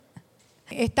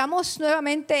Estamos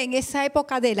nuevamente en esa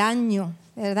época del año,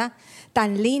 ¿verdad?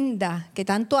 Tan linda, que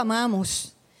tanto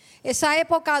amamos. Esa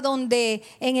época donde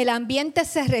en el ambiente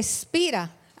se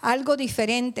respira algo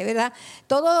diferente, ¿verdad?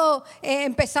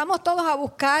 Empezamos todos a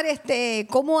buscar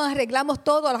cómo arreglamos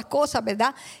todas las cosas,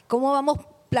 ¿verdad? Cómo vamos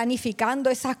planificando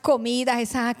esas comidas,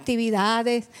 esas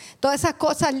actividades, todas esas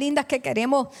cosas lindas que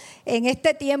queremos en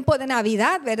este tiempo de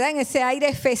Navidad, ¿verdad? En ese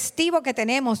aire festivo que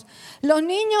tenemos. Los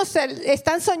niños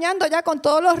están soñando ya con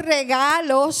todos los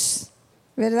regalos,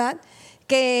 ¿verdad?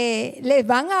 Que les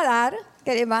van a dar,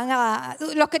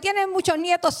 los que tienen muchos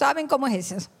nietos saben cómo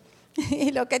es eso.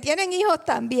 Y los que tienen hijos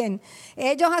también.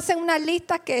 Ellos hacen unas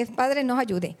listas que el Padre nos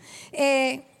ayude.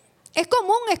 Es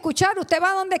común escuchar, usted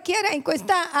va donde quiera,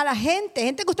 encuentra a la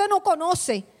gente que usted no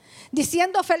conoce,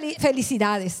 diciendo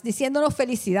felicidades, diciéndonos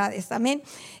felicidades, amén.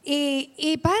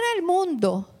 Y para el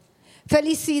mundo,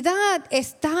 felicidad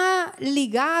está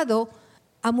ligado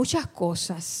a muchas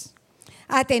cosas,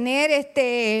 a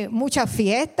tener muchas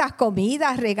fiestas,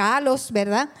 comidas, regalos,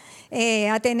 ¿verdad?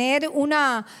 A tener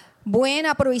una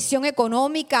buena provisión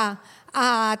económica,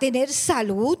 a tener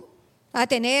salud, a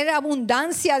tener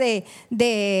abundancia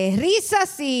de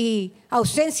risas y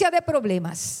ausencia de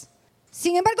problemas.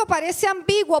 Sin embargo, parece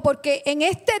ambiguo porque en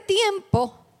este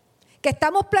tiempo que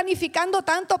estamos planificando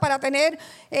tanto para tener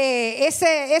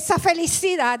esa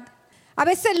felicidad, a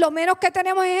veces lo menos que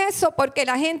tenemos es eso, porque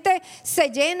la gente se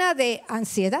llena de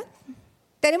ansiedad.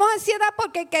 Tenemos ansiedad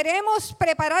porque queremos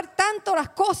preparar tanto las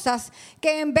cosas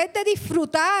que en vez de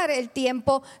disfrutar el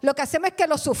tiempo, lo que hacemos es que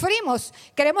lo sufrimos.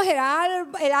 Queremos el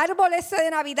árbol ese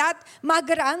de Navidad más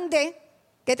grande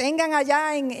que tengan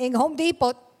allá en Home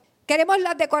Depot. Queremos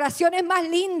las decoraciones más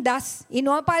lindas y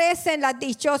no aparecen las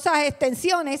dichosas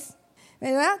extensiones,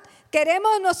 ¿verdad?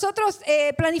 Queremos nosotros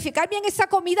planificar bien esa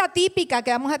comida típica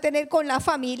que vamos a tener con la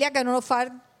familia, que no nos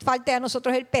falte a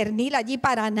nosotros el pernil allí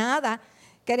para nada.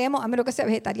 Queremos, a menos que sea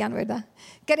vegetariano, ¿verdad?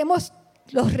 Queremos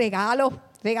los regalos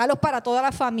para toda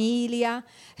la familia,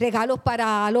 regalos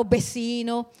para los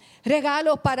vecinos,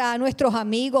 regalos para nuestros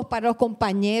amigos, para los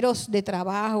compañeros de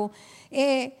trabajo.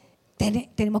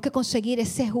 Tenemos que conseguir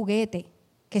ese juguete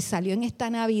que salió en esta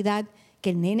Navidad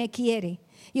que el nene quiere.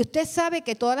 Y usted sabe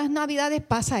que todas las Navidades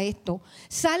pasa esto.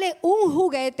 Sale un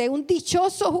juguete, un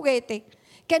dichoso juguete,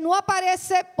 que no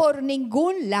aparece por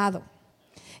ningún lado.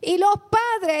 Y los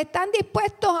padres están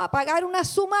dispuestos a pagar una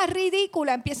suma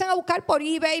ridícula. Empiezan a buscar por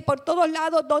eBay, por todos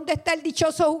lados, dónde está el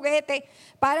dichoso juguete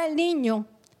para el niño,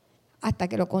 hasta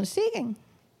que lo consiguen.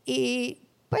 Y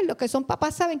pues los que son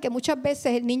papás saben que muchas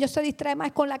veces el niño se distrae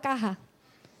más con la caja.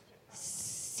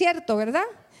 Cierto, ¿verdad?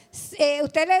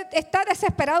 Usted está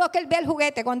desesperado que él vea el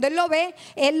juguete. Cuando él lo ve,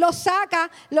 él lo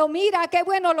saca, lo mira, qué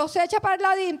bueno, lo echa para el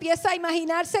lado y empieza a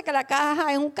imaginarse que la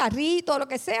caja es un carrito o lo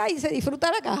que sea y se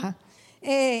disfruta la caja.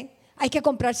 Hay que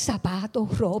comprar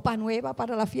zapatos, ropa nueva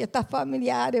para las fiestas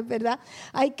familiares, ¿verdad?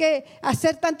 Hay que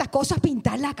hacer tantas cosas,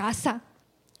 pintar la casa.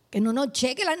 Que no nos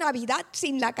llegue la Navidad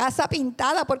sin la casa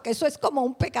pintada, porque eso es como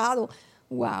un pecado.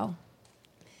 ¡Wow!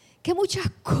 Que muchas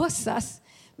cosas,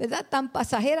 ¿verdad?, tan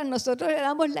pasajeras, nosotros le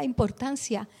damos la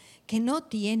importancia que no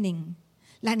tienen.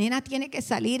 La nena tiene que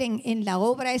salir en la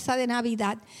obra esa de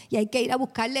Navidad y hay que ir a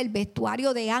buscarle el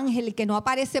vestuario de ángel que no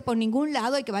aparece por ningún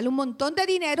lado y que vale un montón de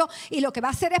dinero, y lo que va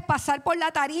a hacer es pasar por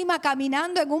la tarima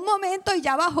caminando en un momento y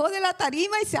ya bajó de la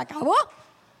tarima y se acabó.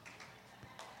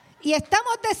 Y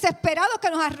estamos desesperados que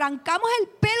nos arrancamos el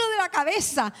pelo de la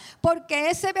cabeza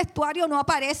porque ese vestuario no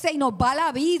aparece y nos va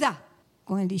la vida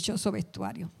con el dichoso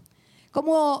vestuario.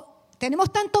 Como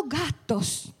tenemos tantos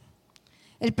gastos,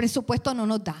 el presupuesto no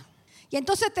nos da. Y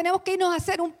entonces tenemos que irnos a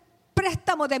hacer un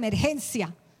préstamo de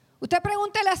emergencia. Usted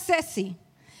pregúntele a Ceci,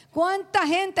 ¿cuánta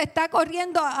gente está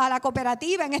corriendo a la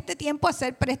cooperativa en este tiempo a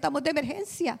hacer préstamos de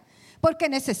emergencia? Porque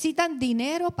necesitan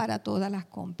dinero para todas las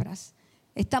compras.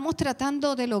 Estamos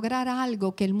tratando de lograr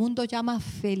algo que el mundo llama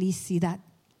felicidad.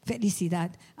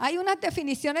 Felicidad. Hay unas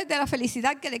definiciones de la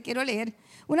felicidad que le quiero leer.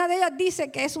 Una de ellas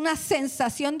dice que es una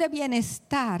sensación de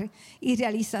bienestar y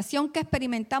realización que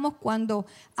experimentamos cuando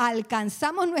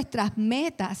alcanzamos nuestras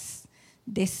metas,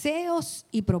 deseos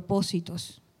y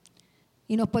propósitos.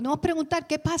 Y nos podemos preguntar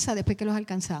qué pasa después que los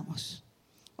alcanzamos.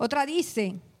 Otra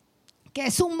dice que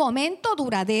es un momento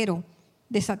duradero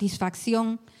de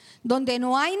satisfacción, donde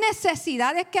no hay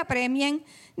necesidades que apremien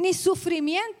ni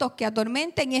sufrimientos que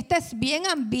atormenten. Y esta es bien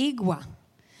ambigua,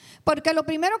 porque lo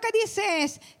primero que dice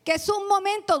es que es un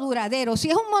momento duradero. Si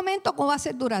es un momento, ¿cómo va a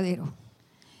ser duradero?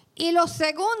 Y lo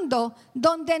segundo,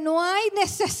 donde no hay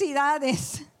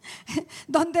necesidades,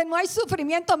 donde no hay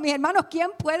sufrimiento. Mis hermanos,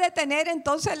 ¿quién puede tener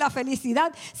entonces la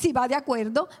felicidad si va de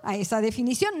acuerdo a esa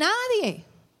definición? Nadie.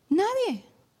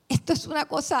 Esto es una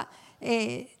cosa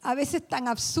a veces tan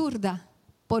absurda,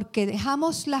 porque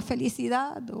dejamos la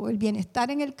felicidad o el bienestar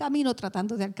en el camino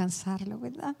tratando de alcanzarlo,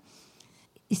 ¿verdad?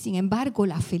 Y sin embargo,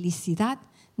 la felicidad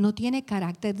no tiene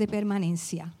carácter de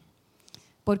permanencia.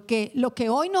 Porque lo que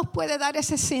hoy nos puede dar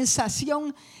esa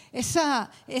sensación, esa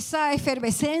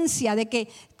efervescencia de que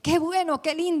qué bueno,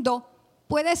 qué lindo,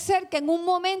 puede ser que en un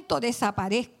momento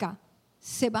desaparezca.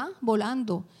 Se va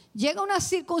volando. Llega una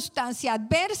circunstancia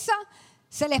adversa,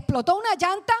 se le explotó una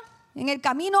llanta en el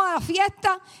camino a la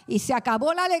fiesta y se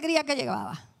acabó la alegría que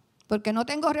llevaba. Porque no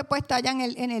tengo respuesta allá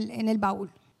en el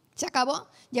baúl. Se acabó.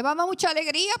 Llevaba mucha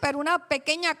alegría, pero una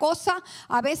pequeña cosa,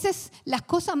 a veces las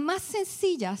cosas más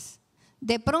sencillas,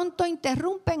 de pronto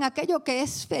interrumpen aquello que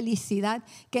es felicidad,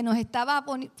 que nos estaba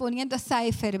poniendo esa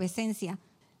efervescencia.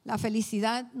 La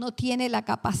felicidad no tiene la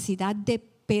capacidad de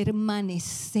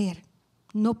permanecer,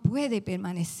 no puede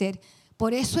permanecer.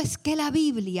 Por eso es que la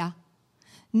Biblia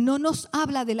no nos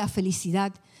habla de la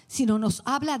felicidad, sino nos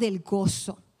habla del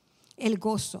gozo, el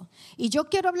gozo. Y yo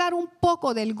quiero hablar un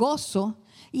poco del gozo,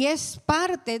 y es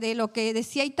parte de lo que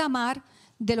decía Itamar,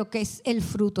 de lo que es el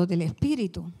fruto del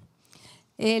Espíritu.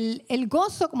 El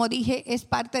gozo, como dije, es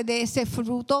parte de ese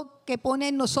fruto que pone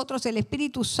en nosotros el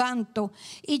Espíritu Santo.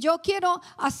 Y yo quiero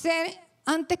hacer,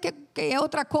 antes que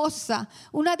otra cosa,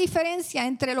 una diferencia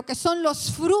entre lo que son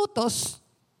los frutos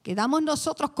que damos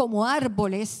nosotros como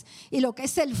árboles y lo que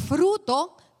es el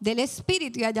fruto del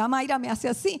Espíritu. Y allá Mayra me hace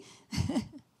así.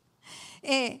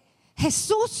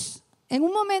 Jesús, en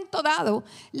un momento dado,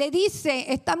 le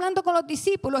dice, está hablando con los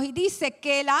discípulos y dice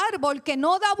que el árbol que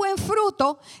no da buen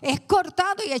fruto es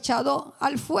cortado y echado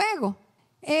al fuego.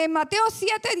 Mateo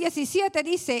 7:17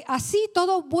 dice, así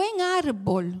todo buen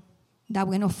árbol da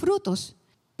buenos frutos,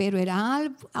 pero el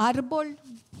árbol,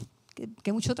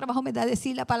 que mucho trabajo me da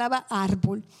decir la palabra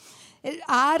árbol, el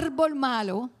árbol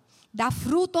malo da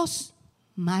frutos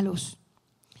malos.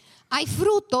 Hay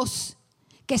frutos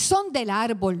que son del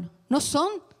árbol, no son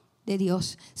de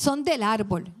Dios, son del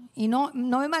árbol. Y no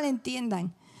me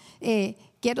malentiendan.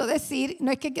 Quiero decir,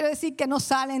 no es que quiero decir que no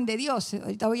salen de Dios,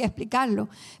 ahorita voy a explicarlo,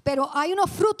 pero hay unos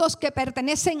frutos que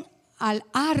pertenecen al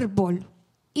árbol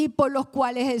y por los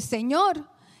cuales el Señor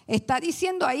está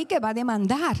diciendo ahí que va a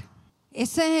demandar.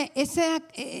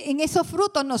 En esos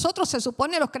frutos nosotros se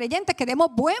supone los creyentes que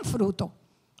demos buen fruto,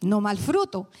 no mal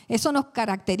fruto. Eso nos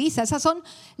caracteriza. Esas son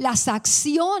las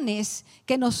acciones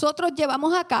que nosotros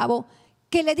llevamos a cabo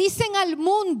que le dicen al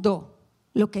mundo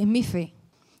lo que es mi fe.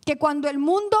 Que cuando el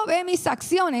mundo ve mis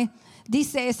acciones,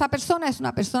 dice, esa persona es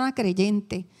una persona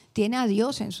creyente, tiene a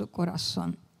Dios en su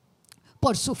corazón.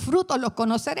 Por sus frutos los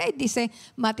conoceréis, dice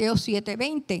Mateo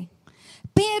 7:20.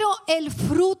 Pero el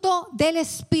fruto del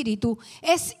Espíritu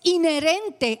es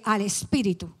inherente al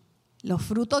Espíritu. Los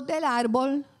frutos del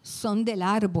árbol son del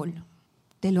árbol,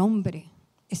 del hombre.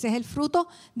 Ese es el fruto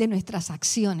de nuestras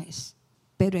acciones.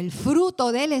 Pero el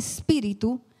fruto del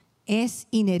Espíritu es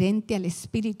inherente al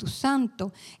Espíritu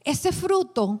Santo. Ese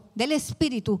fruto del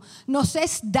Espíritu nos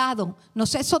es dado,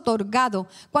 nos es otorgado.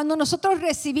 Cuando nosotros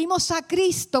recibimos a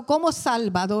Cristo como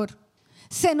Salvador,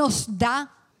 se nos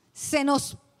da, se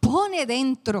nos pone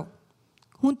dentro,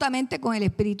 juntamente con el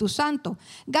Espíritu Santo.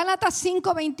 Gálatas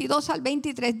 5:22 al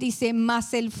 23 dice,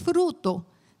 mas el fruto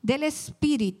del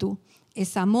Espíritu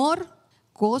es amor,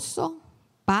 gozo,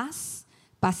 paz,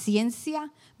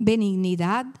 paciencia,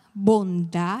 benignidad,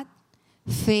 bondad,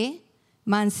 fe,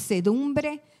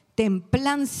 mansedumbre,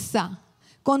 templanza.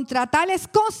 Contra tales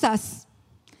cosas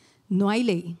no hay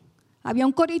ley. Había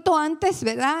un corito antes,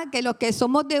 ¿verdad? Que los que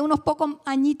somos de unos pocos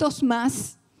añitos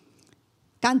más,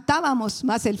 cantábamos,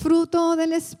 más el fruto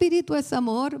del Espíritu es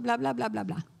amor, bla, bla, bla, bla,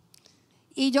 bla.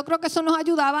 Y yo creo que eso nos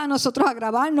ayudaba a nosotros a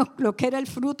grabarnos lo que era el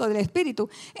fruto del Espíritu.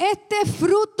 Este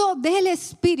fruto del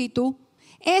Espíritu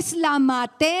es la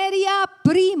materia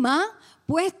prima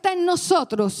puesta en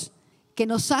nosotros que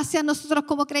nos hace a nosotros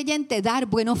como creyentes dar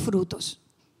buenos frutos.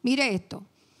 Mire esto.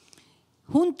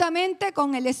 Juntamente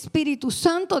con el Espíritu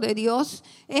Santo de Dios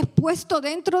es puesto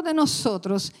dentro de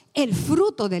nosotros el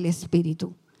fruto del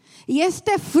Espíritu. Y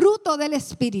este fruto del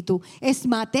Espíritu es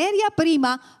materia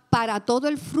prima para todo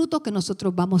el fruto que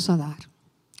nosotros vamos a dar.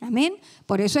 Amén.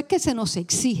 Por eso es que se nos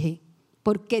exige,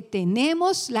 porque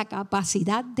tenemos la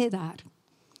capacidad de dar.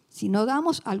 Si no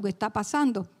damos, algo está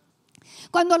pasando.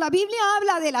 Cuando la Biblia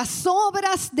habla de las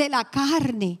obras de la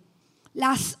carne,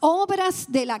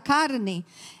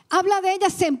 habla de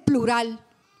ellas en plural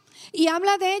y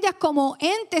habla de ellas como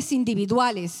entes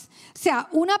individuales. O sea,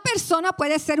 una persona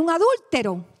puede ser un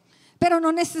adúltero, pero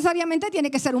no necesariamente tiene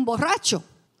que ser un borracho.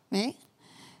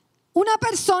 Una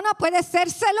persona puede ser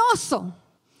celoso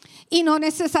y no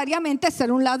necesariamente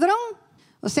ser un ladrón.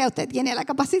 O sea, usted tiene la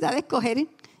capacidad de escoger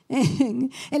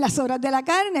en las obras de la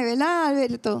carne, ¿verdad,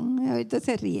 Alberto? Alberto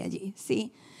se ríe allí,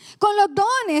 sí. Con los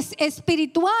dones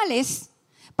espirituales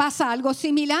pasa algo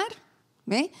similar.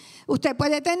 ¿Ve? Usted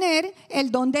puede tener el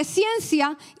don de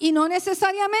ciencia y no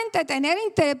necesariamente tener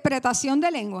interpretación de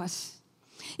lenguas.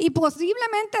 Y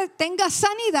posiblemente tenga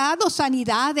sanidad o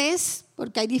sanidades,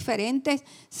 porque hay diferentes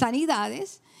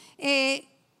sanidades,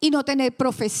 y no tener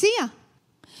profecía.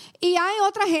 Y hay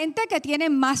otra gente que tiene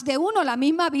más de uno. La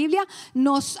misma Biblia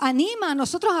nos anima a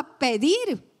nosotros a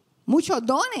pedir muchos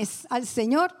dones al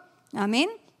Señor. Amén.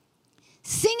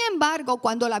 Sin embargo,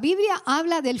 cuando la Biblia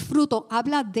habla del fruto,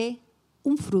 habla de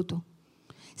un fruto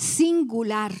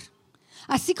singular.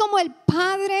 Así como el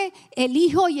Padre, el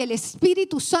Hijo y el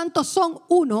Espíritu Santo son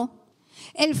uno,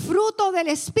 el fruto del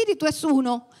Espíritu es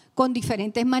uno con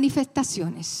diferentes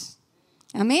manifestaciones.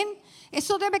 Amén.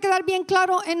 Eso debe quedar bien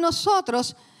claro en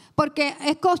nosotros, porque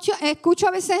escucho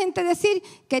a veces gente decir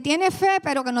que tiene fe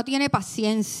pero que no tiene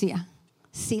paciencia.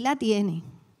 Sí la tiene,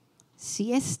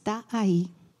 sí está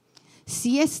ahí,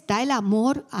 sí está el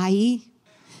amor ahí.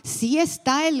 Sí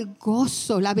está el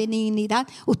gozo, la benignidad.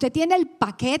 Usted tiene el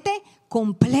paquete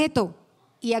completo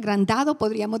y agrandado,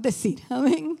 podríamos decir.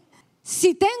 Amén.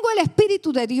 Si tengo el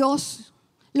Espíritu de Dios,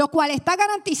 lo cual está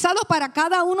garantizado para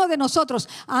cada uno de nosotros.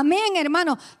 Amén,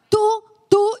 hermano. Tú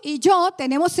y yo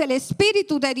tenemos el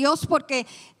Espíritu de Dios porque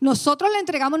nosotros le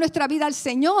entregamos nuestra vida al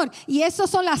Señor. Y esas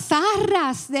son las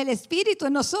arras del Espíritu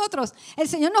en nosotros. El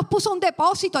Señor nos puso un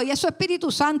depósito y eso es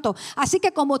Espíritu Santo. Así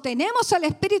que como tenemos el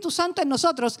Espíritu Santo en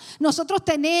nosotros, nosotros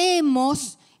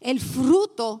tenemos el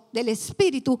fruto del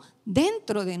Espíritu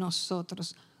dentro de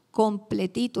nosotros.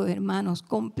 Completito, hermanos,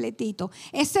 completito.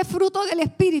 Ese fruto del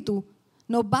Espíritu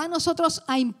nos va a nosotros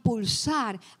a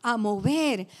impulsar, a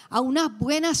mover a unas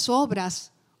buenas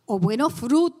obras o buenos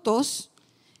frutos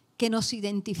que nos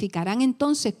identificarán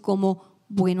entonces como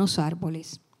buenos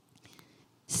árboles.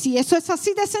 Si eso es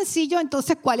así de sencillo,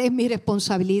 entonces ¿cuál es mi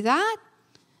responsabilidad?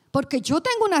 Porque yo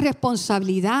tengo una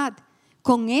responsabilidad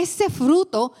con ese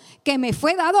fruto que me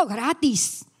fue dado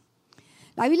gratis.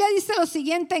 La Biblia dice lo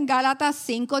siguiente en Gálatas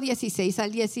 5, 16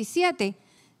 al 17.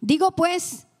 Digo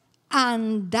pues,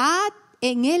 andad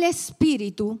en el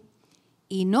Espíritu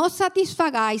y no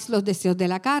satisfagáis los deseos de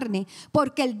la carne,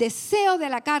 porque el deseo de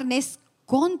la carne es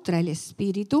contra el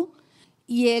Espíritu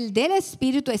y el del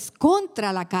Espíritu es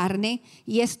contra la carne,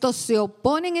 y estos se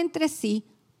oponen entre sí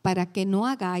para que no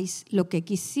hagáis lo que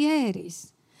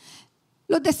quisiereis.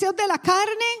 Los deseos de la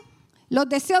carne, los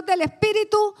deseos del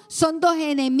Espíritu son dos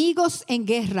enemigos en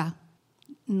guerra.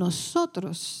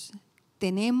 Nosotros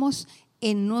tenemos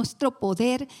en nuestro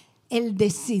poder el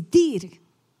decidir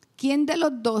quién de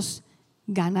los dos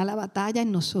gana la batalla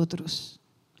en nosotros.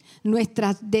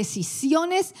 Nuestras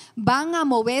decisiones van a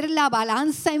mover la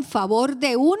balanza en favor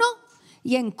de uno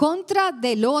y en contra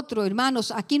del otro,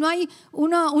 hermanos. Aquí no hay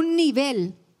un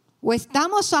nivel. O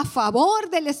estamos a favor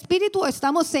del Espíritu o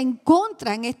estamos en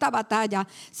contra en esta batalla.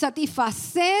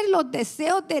 Satisfacer los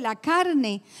deseos de la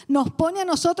carne nos pone a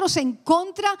nosotros en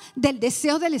contra del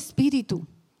deseo del Espíritu.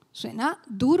 Suena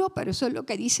duro, pero eso es lo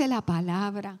que dice la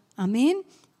palabra. Amén.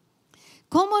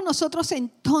 ¿Cómo nosotros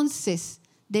entonces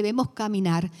debemos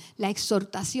caminar? La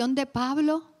exhortación de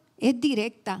Pablo es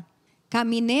directa.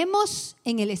 Caminemos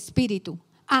en el Espíritu.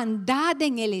 Andad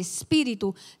en el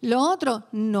Espíritu. Lo otro,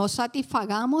 no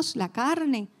satisfagamos la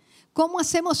carne. ¿Cómo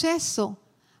hacemos eso?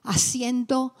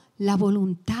 Haciendo la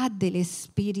voluntad del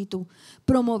Espíritu,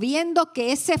 promoviendo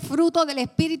que ese fruto del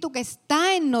Espíritu que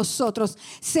está en nosotros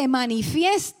se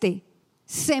manifieste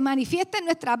en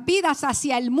nuestras vidas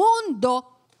hacia el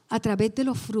mundo a través de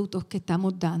los frutos que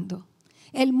estamos dando.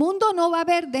 El mundo no va a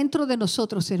ver dentro de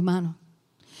nosotros, hermano.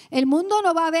 El mundo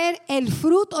no va a ver el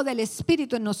fruto del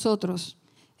Espíritu en nosotros.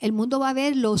 El mundo va a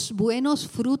ver los buenos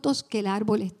frutos que el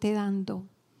árbol esté dando.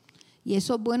 Y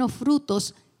esos buenos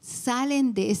frutos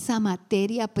salen de esa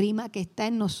materia prima que está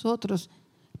en nosotros.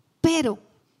 Pero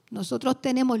nosotros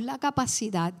tenemos la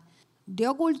capacidad de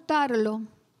ocultarlo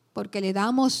porque le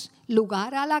damos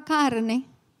lugar a la carne,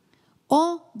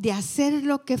 o de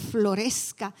hacerlo que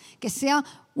florezca, que sean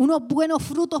unos buenos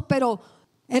frutos, pero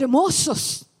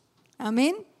hermosos.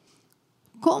 Amén.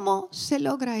 ¿Cómo se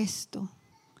logra esto?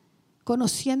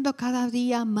 Conociendo cada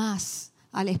día más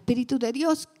al Espíritu de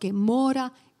Dios que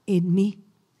mora en mí.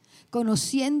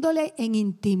 Conociéndole en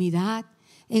intimidad,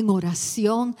 en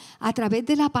oración, a través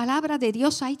de la palabra de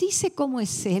Dios. Ahí dice cómo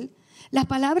es Él. La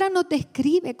palabra nos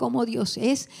describe cómo Dios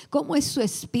es, cómo es su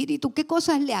Espíritu, qué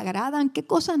cosas le agradan, qué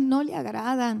cosas no le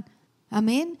agradan.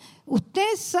 Amén.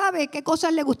 Usted sabe qué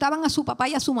cosas le gustaban a su papá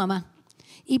y a su mamá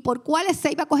y por cuáles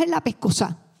se iba a coger la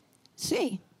pescosa.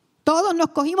 Sí, Todos nos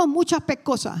cogimos muchas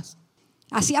cosas.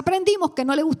 Así aprendimos que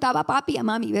no le gustaba a papi y a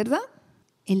mami, ¿verdad?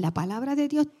 En la palabra de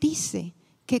Dios dice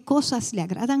qué cosas le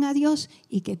agradan a Dios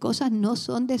y qué cosas no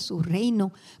son de su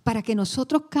reino, para que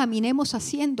nosotros caminemos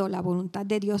haciendo la voluntad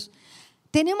de Dios.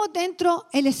 Tenemos dentro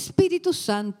el Espíritu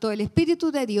Santo, el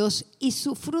Espíritu de Dios y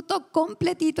su fruto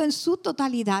completito en su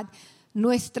totalidad.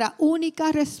 Nuestra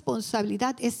única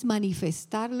responsabilidad es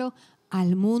manifestarlo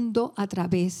al mundo a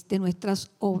través de nuestras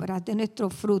obras, de nuestro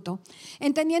fruto.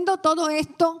 Entendiendo todo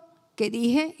esto que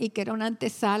dije y que era una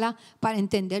antesala para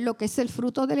entender lo que es el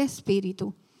fruto del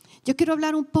Espíritu, yo quiero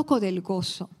hablar un poco del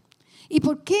gozo. ¿Y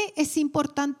por qué es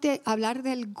importante hablar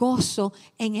del gozo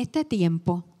en este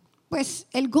tiempo? Pues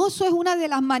el gozo es una de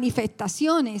las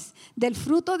manifestaciones del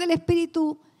fruto del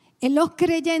Espíritu en los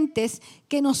creyentes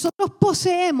que nosotros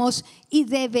poseemos y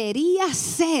debería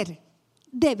ser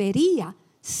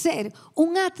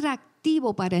un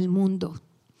atractivo para el mundo.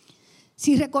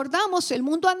 Si recordamos, el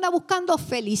mundo anda buscando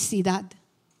felicidad.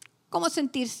 ¿Cómo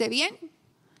sentirse bien?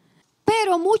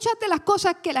 Pero muchas de las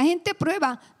cosas que la gente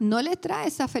prueba no les trae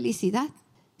esa felicidad.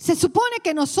 Se supone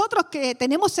que nosotros que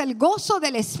tenemos el gozo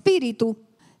del Espíritu,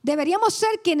 deberíamos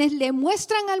ser quienes le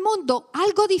muestran al mundo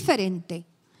algo diferente.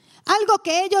 Algo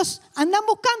que ellos andan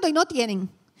buscando y no tienen.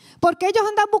 Porque ellos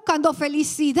andan buscando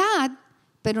felicidad,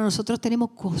 pero nosotros tenemos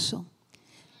gozo.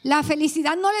 La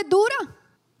felicidad no les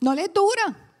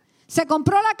dura. Se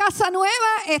compró la casa nueva,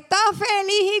 está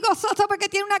feliz y gozoso porque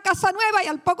tiene una casa nueva y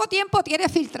al poco tiempo tiene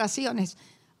filtraciones.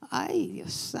 Ay,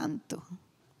 Dios santo.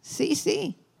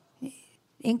 Sí.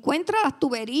 Encuentra las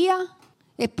tuberías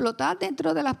explotadas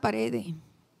dentro de las paredes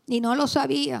y no lo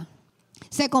sabía.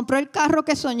 Se compró el carro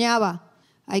que soñaba.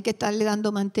 Hay que estarle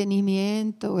dando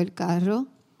mantenimiento. El carro,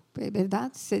 pues,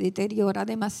 ¿verdad? Se deteriora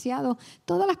demasiado.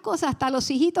 Todas las cosas, hasta los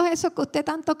hijitos esos que usted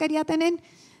tanto quería tener.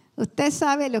 Usted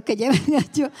sabe lo que llevan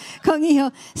yo con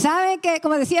hijos. Saben que,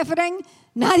 como decía Efraín,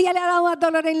 nadie le ha dado más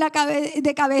dolor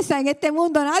de cabeza en este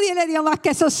mundo. Nadie le dio más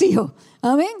que esos hijos.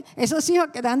 Amén. Esos hijos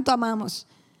que tanto amamos.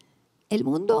 El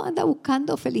mundo anda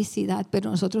buscando felicidad, pero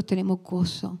nosotros tenemos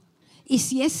gozo. Y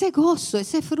si ese gozo,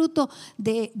 ese fruto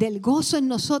del gozo en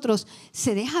nosotros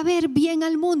se deja ver bien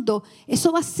al mundo,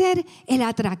 eso va a ser el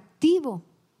atractivo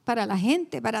para la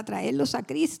gente, para traerlos a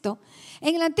Cristo.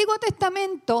 En el Antiguo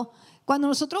Testamento, cuando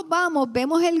nosotros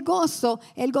vemos el gozo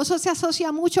se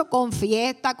asocia mucho con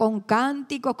fiesta, con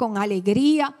cánticos, con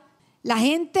alegría. La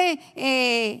gente,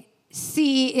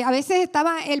 si a veces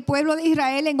estaba el pueblo de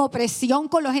Israel en opresión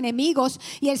con los enemigos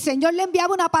y el Señor le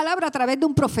enviaba una palabra a través de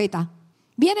un profeta.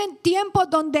 Vienen tiempos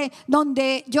donde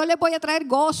yo les voy a traer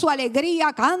gozo,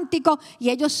 alegría, cánticos, y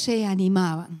ellos se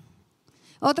animaban.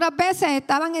 Otras veces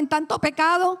estaban en tanto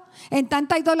pecado, en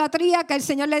tanta idolatría, que el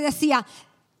Señor les decía: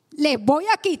 les voy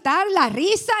a quitar la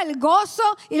risa, el gozo,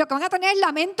 y lo que van a tener es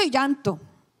lamento y llanto.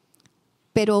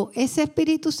 Pero ese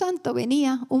Espíritu Santo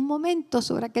venía un momento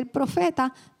sobre aquel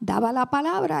profeta, daba la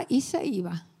palabra y se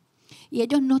iba. Y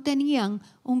ellos no tenían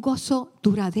un gozo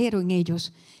duradero en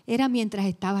ellos. Era mientras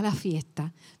estaba la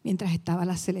fiesta, mientras estaba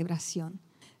la celebración.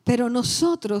 Pero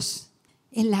nosotros,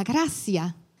 en la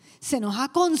gracia, se nos ha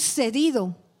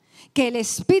concedido que el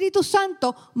Espíritu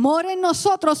Santo more en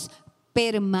nosotros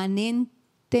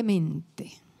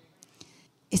permanentemente.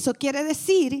 Eso quiere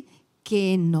decir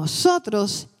que en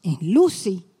nosotros, en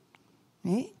Lucy,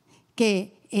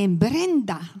 que en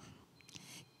Brenda,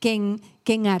 que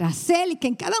en Araceli, que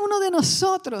en cada uno de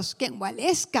nosotros, que en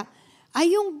Waleska,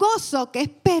 hay un gozo que es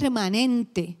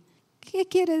permanente. ¿Qué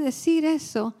quiere decir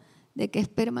eso de que es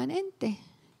permanente?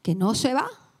 Que no se va,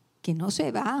 que no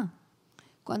se va.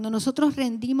 Cuando nosotros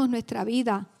rendimos nuestra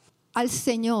vida al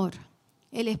Señor,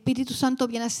 el Espíritu Santo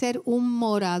viene a ser un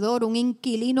morador, un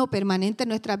inquilino permanente en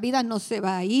nuestras vidas, no se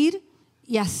va a ir.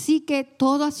 Y así que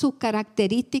todas sus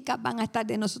características van a estar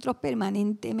de nosotros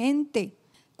permanentemente.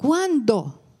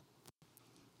 ¿Cuándo?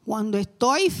 Cuando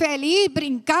estoy feliz,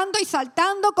 brincando y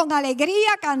saltando con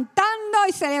alegría, cantando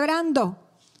y celebrando.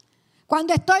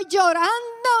 Cuando estoy llorando,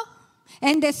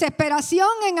 en desesperación,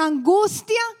 en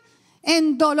angustia,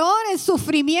 en dolor, en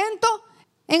sufrimiento,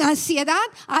 en ansiedad,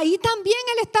 ahí también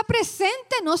Él está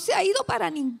presente, no se ha ido para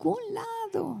ningún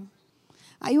lado.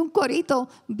 Hay un corito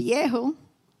viejo,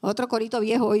 otro corito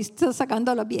viejo, hoy estoy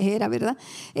sacando a las viejeras, ¿verdad?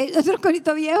 Otro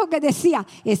corito viejo que decía: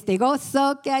 este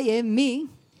gozo que hay en mí,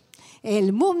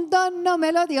 el mundo no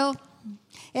me lo dio.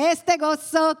 Este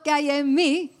gozo que hay en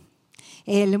mí,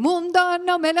 el mundo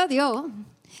no me lo dio.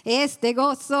 Este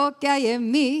gozo que hay en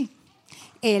mí,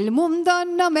 el mundo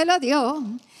no me lo dio.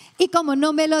 Y como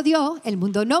no me lo dio, el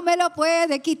mundo no me lo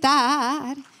puede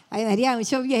quitar. Ay, María,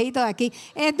 muchos viejitos aquí.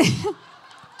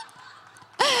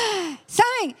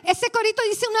 ¿Saben? Ese corito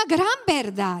dice una gran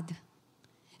verdad.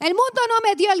 El mundo no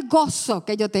me dio el gozo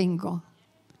que yo tengo.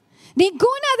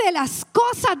 Ninguna de las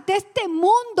cosas de este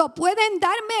mundo pueden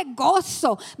darme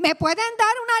gozo. Me pueden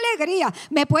dar una alegría,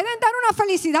 me pueden dar una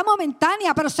felicidad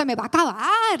momentánea, pero se me va a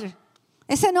acabar.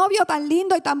 Ese novio tan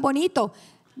lindo y tan bonito,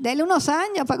 dele unos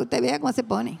años para que usted vea cómo se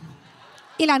pone.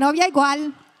 Y la novia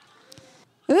igual.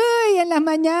 Uy, en las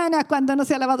mañanas cuando no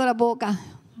se ha lavado la boca.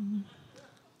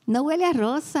 No huele a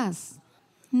rosas.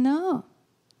 No.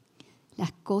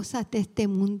 Las cosas de este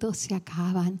mundo se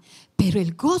acaban, pero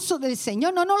el gozo del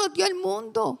Señor no nos lo dio el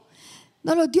mundo,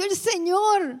 nos lo dio el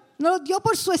Señor, nos lo dio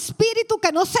por su Espíritu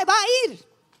que no se va a ir,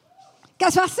 que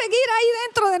va a seguir ahí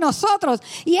dentro de nosotros,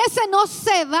 y ese no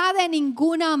se va de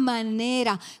ninguna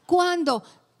manera. Cuando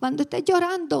estés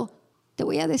llorando, te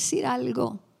voy a decir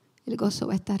algo, el gozo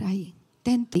va a estar ahí,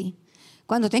 en ti.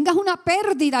 Cuando tengas una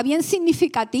pérdida bien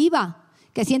significativa,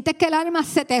 que sientes que el alma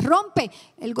se te rompe,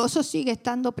 el gozo sigue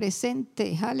estando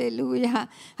presente. Aleluya,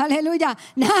 aleluya.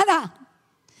 Nada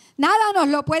nos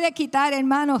lo puede quitar,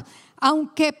 hermanos.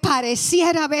 Aunque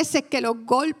pareciera a veces que los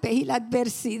golpes y la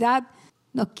adversidad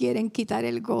nos quieren quitar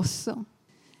el gozo.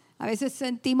 A veces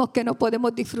sentimos que no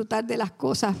podemos disfrutar de las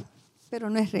cosas, pero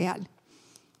no es real.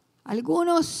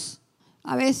 Algunos,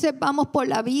 a veces vamos por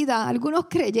la vida, algunos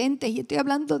creyentes, y estoy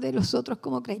hablando de nosotros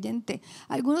como creyentes,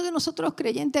 algunos de nosotros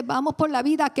creyentes vamos por la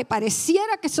vida que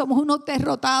pareciera que somos unos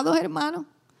derrotados, hermanos.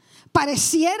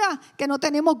 Pareciera que no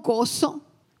tenemos gozo.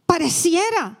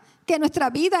 Pareciera que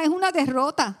nuestra vida es una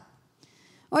derrota.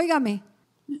 Óigame,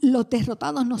 los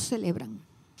derrotados no celebran.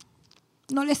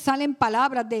 No les salen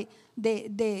palabras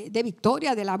de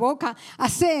victoria de la boca.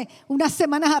 Hace unas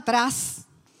semanas atrás,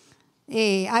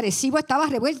 Arecibo estaba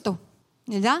revuelto,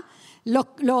 ¿verdad?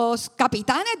 Los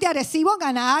capitanes de Arecibo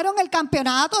ganaron el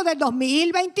campeonato del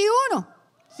 2021,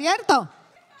 ¿cierto?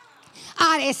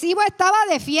 Arecibo estaba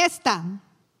de fiesta.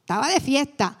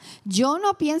 Yo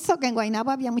no pienso que en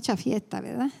Guaynabo había mucha fiesta,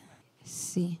 ¿verdad?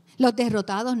 Sí. Los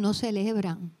derrotados no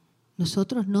celebran.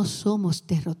 Nosotros no somos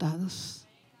derrotados.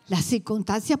 Las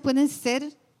circunstancias pueden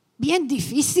ser bien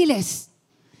difíciles.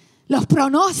 Los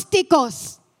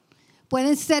pronósticos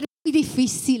pueden ser muy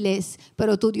difíciles,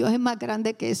 pero tu Dios es más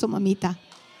grande que eso, mamita.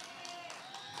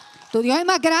 Tu Dios es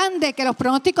más grande que los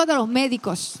pronósticos de los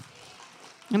médicos.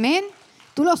 Amén.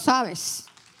 Tú lo sabes.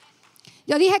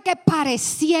 Yo dije que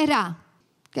pareciera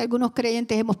que algunos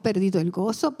creyentes hemos perdido el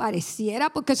gozo.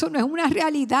 Pareciera, porque eso no es una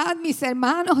realidad, mis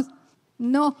hermanos.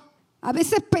 No. A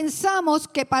veces pensamos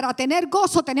que para tener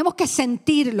gozo tenemos que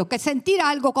sentirlo, que sentir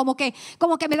algo como que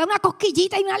me da una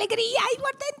cosquillita y una alegría ahí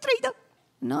por dentro.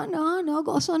 No,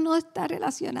 gozo no está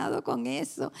relacionado con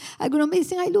eso. Algunos me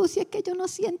dicen, ay, Lucy, es que yo no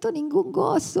siento ningún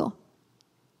gozo.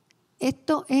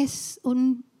 Esto es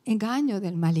un engaño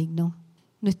del maligno.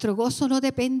 Nuestro gozo no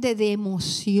depende de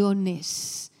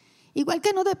emociones. Igual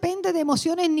que no depende de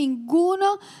emociones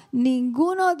ninguno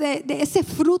de ese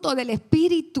fruto del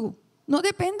Espíritu. No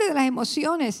depende de las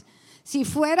emociones. Si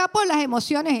fuera por las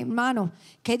emociones, hermanos,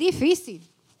 qué difícil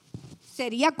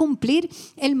sería cumplir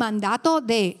el mandato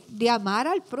de amar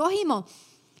al prójimo.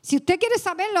 Si usted quiere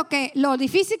saber lo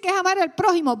difícil que es amar al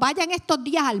prójimo, vaya en estos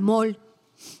días al mall.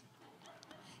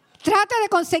 Trate de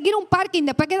conseguir un parking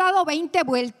después que ha dado 20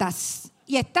 vueltas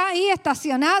y está ahí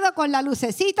estacionado con la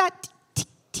lucecita. Tic, tic,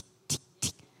 tic,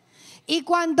 tic. Y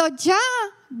cuando ya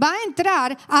va a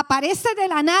entrar, aparece de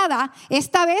la nada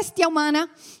esta bestia humana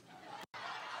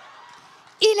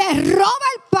y le roba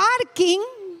el parking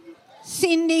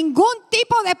sin ningún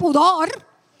tipo de pudor.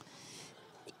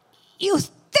 Y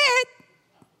usted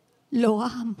lo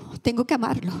amo. Tengo que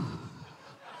amarlo.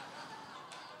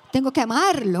 Tengo que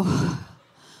amarlo.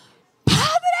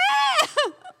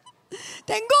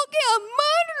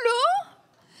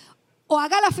 O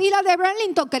haga la fila de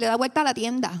Burlington que le da vuelta a la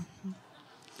tienda.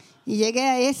 Y llegue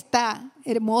a esta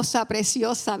hermosa,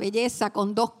 preciosa belleza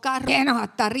con 2 carros llenos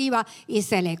hasta arriba y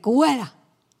se le cuela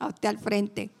a usted al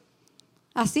frente.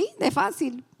 Así de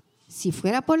fácil. Si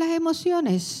fuera por las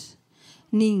emociones,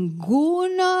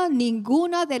 ninguna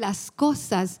de las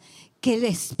cosas que el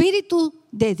Espíritu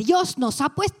de Dios nos ha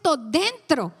puesto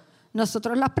dentro,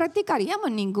 nosotros las practicaríamos.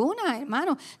 Ninguna,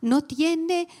 hermano. No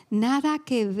tiene nada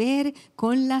que ver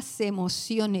con las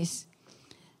emociones.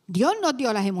 Dios nos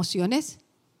dio las emociones.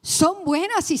 Son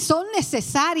buenas y son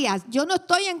necesarias. Yo no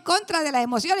estoy en contra de las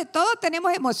emociones. Todos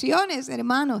tenemos emociones,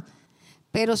 hermanos.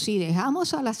 Pero si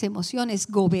dejamos a las emociones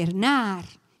gobernar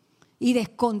y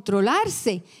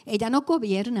descontrolarse, ellas nos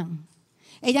gobiernan.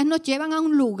 Ellas nos llevan a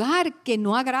un lugar que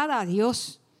no agrada a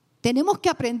Dios. Tenemos que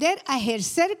aprender a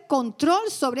ejercer control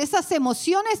sobre esas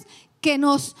emociones que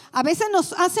a veces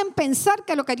nos hacen pensar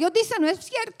que lo que Dios dice no es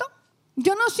cierto.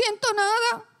 Yo no siento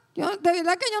nada. De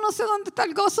verdad que yo no sé dónde está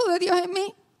el gozo de Dios en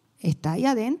mí. está ahí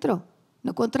adentro.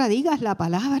 No contradigas la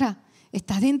palabra.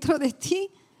 Está dentro de ti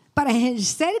para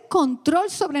ejercer control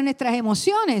sobre nuestras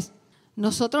emociones.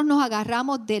 Nosotros nos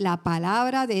agarramos de la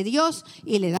palabra de Dios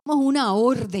y le damos una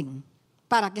orden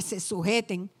para que se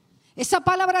sujeten. Esa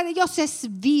palabra de Dios es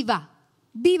viva,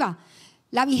 viva.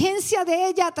 La vigencia de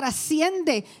ella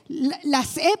trasciende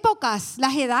las épocas,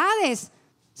 las edades.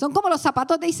 Son como los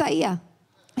zapatos de Isaías.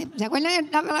 ¿Se acuerdan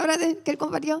la palabra que él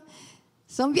compartió?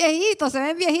 Son viejitos, se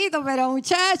ven viejitos, pero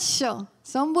muchachos,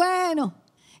 son buenos.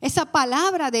 Esa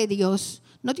palabra de Dios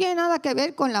no tiene nada que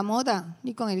ver con la moda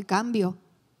ni con el cambio.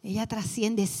 Ella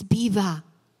trasciende, es viva,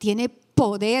 tiene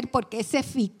poder porque es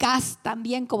eficaz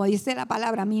también, como dice la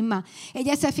palabra misma.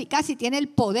 Ella es eficaz y tiene el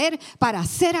poder para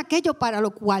hacer aquello para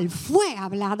lo cual fue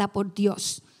hablada por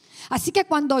Dios. Así que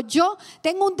cuando yo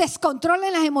tengo un descontrol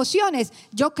en las emociones,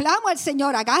 yo clamo al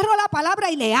Señor, agarro la palabra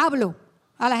y le hablo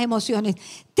a las emociones.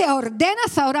 Te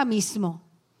ordenas ahora mismo.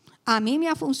 A mí me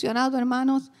ha funcionado,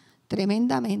 hermanos,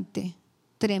 tremendamente,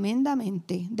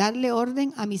 darle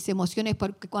orden a mis emociones,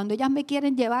 porque cuando ellas me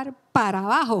quieren llevar para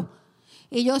abajo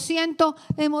y yo siento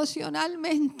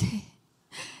emocionalmente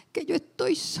que yo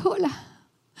estoy sola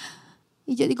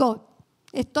y yo digo,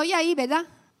 estoy ahí, ¿verdad?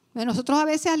 Pero nosotros a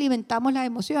veces alimentamos las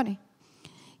emociones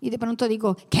y de pronto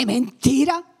digo, ¡qué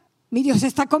mentira! Mi Dios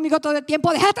está conmigo todo el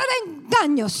tiempo, déjate de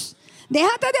engaños.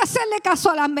 Déjate de hacerle caso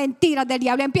a las mentiras del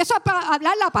diablo. Empiezo a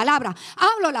hablar la palabra.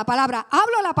 Hablo la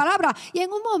palabra. Y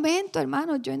en un momento,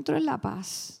 hermano, yo entro en la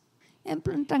paz.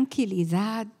 Entro en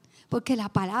tranquilidad. Porque la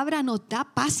palabra nos da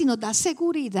paz y nos da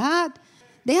seguridad.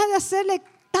 Deja de hacerle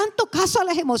tanto caso a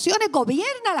las emociones.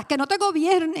 Gobiérnalas, que no te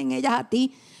gobiernen ellas a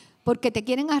ti. Porque te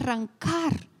quieren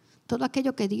arrancar todo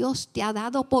aquello que Dios te ha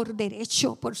dado por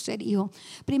derecho, por ser hijo.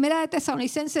 Primera de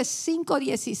Tesalonicenses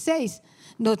 5:16.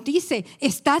 Nos dice,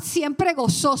 estad siempre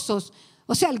gozosos.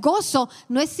 O sea, el gozo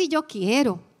no es si yo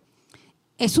quiero.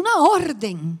 Es una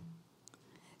orden.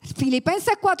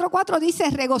 Filipenses 4:4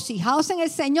 dice, regocijaos en el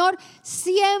Señor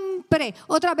siempre.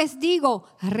 Otra vez digo,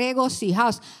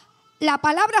 regocijaos. La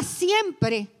palabra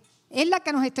siempre es la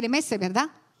que nos estremece, ¿verdad?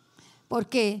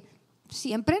 Porque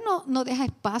siempre no deja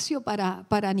espacio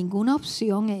para ninguna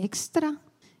opción extra.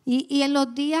 Y en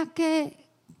los días que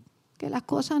las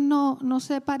cosas no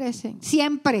se parecen,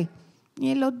 siempre. Y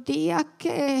en los días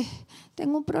que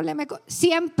tengo un problema,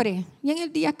 siempre. Y en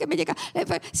el día que me llega,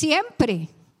 siempre.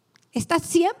 Está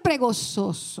siempre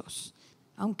gozosos.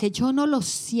 Aunque yo no lo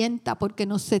sienta, porque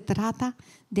no se trata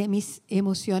de mis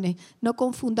emociones. No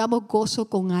confundamos gozo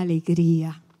con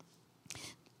alegría.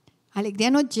 Alegría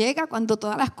nos llega cuando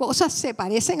todas las cosas se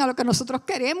parecen a lo que nosotros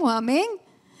queremos. Amén.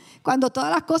 Cuando todas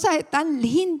las cosas están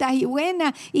lindas y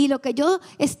buenas y lo que yo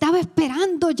estaba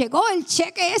esperando llegó, el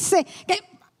cheque ese que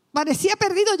parecía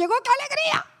perdido, llegó, ¡qué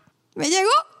alegría! Me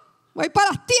llegó, voy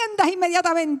para las tiendas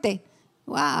inmediatamente.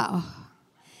 ¡Wow!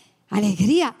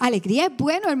 Alegría es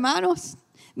bueno, hermanos.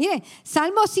 Miren,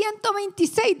 Salmo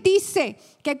 126 dice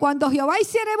que cuando Jehová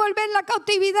hiciere volver la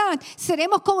cautividad,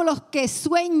 seremos como los que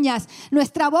sueñas.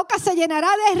 Nuestra boca se llenará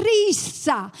de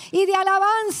risa y de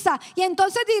alabanza. Y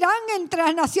entonces dirán entre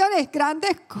las naciones,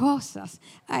 grandes cosas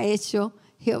ha hecho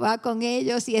Jehová con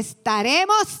ellos. Y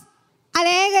estaremos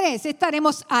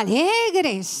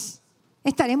alegres.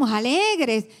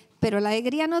 Pero la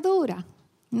alegría no dura,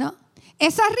 ¿no?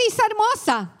 Esa risa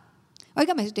hermosa.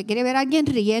 Óigame, si usted quiere ver a alguien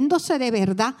riéndose de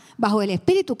verdad bajo el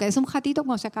espíritu, que es un ratito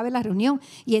cuando se acabe la reunión.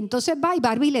 Y entonces va y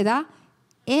Barbie le da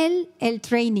el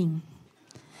training.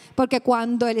 Porque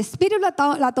cuando el espíritu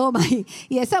la toma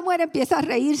y esa mujer empieza a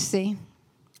reírse,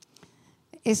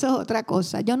 eso es otra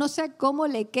cosa. Yo no sé cómo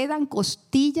le quedan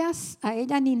costillas a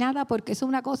ella ni nada, porque eso es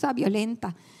una cosa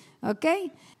violenta. ¿Ok?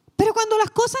 Pero cuando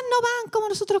las cosas no van como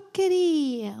nosotros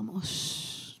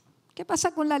queríamos, ¿qué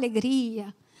pasa con la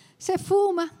alegría? Se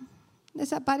fuma.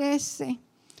 Desaparece.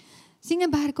 Sin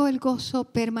embargo, el gozo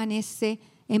permanece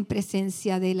en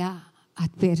presencia de la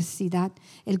adversidad.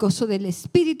 El gozo del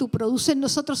Espíritu produce en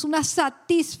nosotros una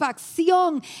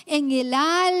satisfacción en el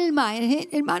alma,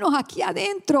 hermanos, aquí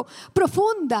adentro,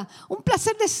 profunda. Un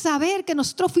placer de saber que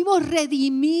nosotros fuimos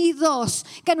redimidos,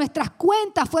 que nuestras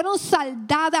cuentas fueron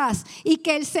saldadas y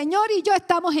que el Señor y yo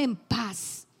estamos en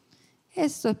paz.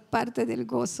 Eso es parte del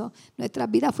gozo. Nuestras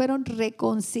vidas fueron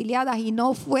reconciliadas y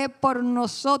no fue por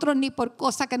nosotros ni por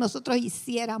cosas que nosotros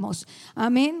hiciéramos.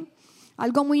 Amén.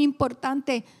 Algo muy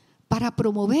importante para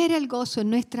promover el gozo en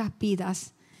nuestras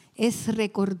vidas es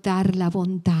recordar la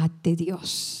bondad de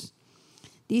Dios.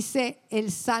 Dice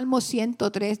el Salmo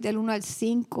 103 del 1 al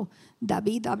 5,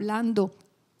 David hablando.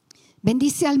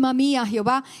 Bendice alma mía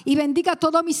Jehová y bendiga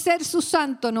todo mi ser su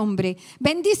santo nombre.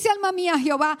 Bendice alma mía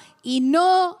Jehová y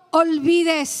no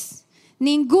olvides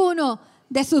ninguno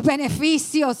de sus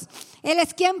beneficios. Él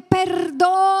es quien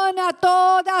perdona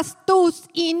todas tus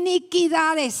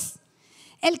iniquidades.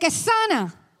 El que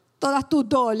sana todas tus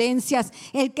dolencias,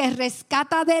 el que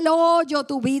rescata del hoyo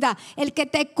tu vida, el que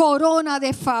te corona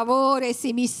de favores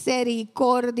y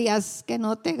misericordias que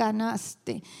no te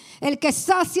ganaste, el que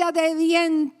sacia de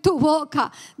bien tu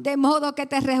boca, de modo que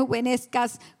te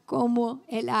rejuvenezcas como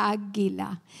el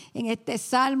águila. En este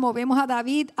salmo vemos a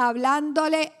David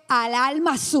hablándole al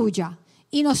alma suya,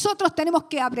 y nosotros tenemos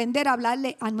que aprender a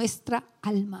hablarle a nuestra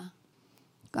alma.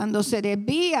 Cuando se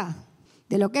desvía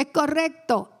de lo que es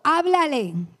correcto,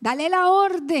 háblale, dale la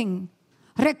orden,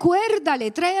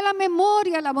 recuérdale, trae a la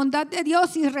memoria la bondad de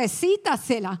Dios y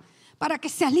recítasela para que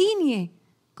se alinee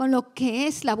con lo que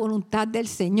es la voluntad del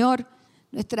Señor.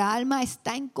 Nuestra alma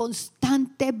está en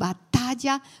constante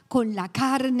batalla con la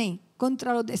carne,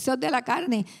 contra los deseos de la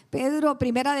carne.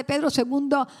 Primera de Pedro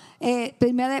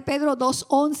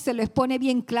 2:11 lo expone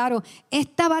bien claro.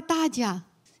 Esta batalla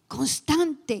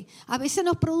constante a veces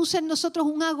nos produce en nosotros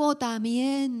un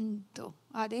agotamiento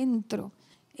adentro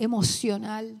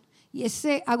emocional, y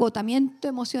ese agotamiento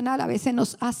emocional a veces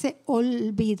nos hace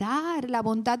olvidar la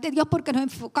bondad de Dios porque nos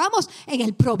enfocamos en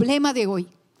el problema de hoy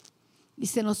y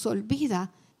se nos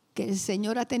olvida que el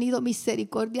Señor ha tenido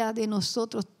misericordia de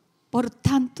nosotros por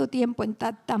tanto tiempo, en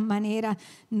tantas maneras.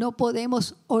 No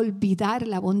podemos olvidar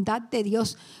la bondad de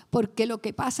Dios, porque lo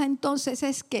que pasa entonces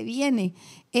es que viene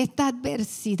esta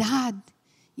adversidad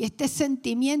y este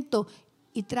sentimiento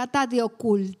y trata de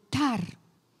ocultar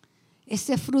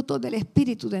ese fruto del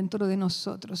Espíritu dentro de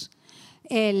nosotros.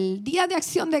 El Día de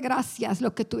Acción de Gracias,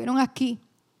 los que estuvieron aquí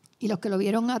y los que lo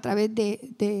vieron a través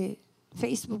de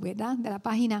Facebook, ¿verdad?, de la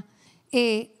página,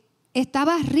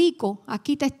 estaba Rico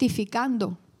aquí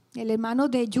testificando, el hermano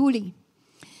de Julie.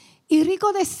 Y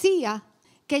Rico decía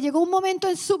que llegó un momento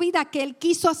en su vida que él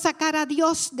quiso sacar a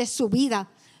Dios de su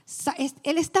vida.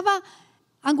 Él estaba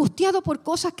angustiado por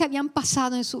cosas que habían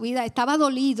pasado en su vida, estaba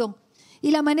dolido.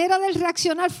 Y la manera de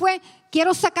reaccionar fue: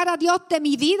 quiero sacar a Dios de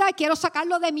mi vida, quiero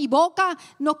sacarlo de mi boca,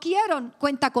 no quiero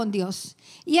cuenta con Dios.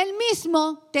 Y él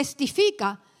mismo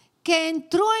testifica que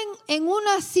entró en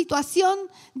una situación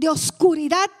de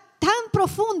oscuridad tan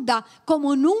profunda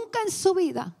como nunca en su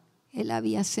vida él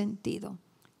había sentido.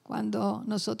 Cuando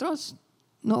nosotros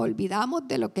nos olvidamos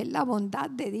de lo que es la bondad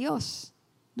de Dios,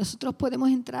 nosotros podemos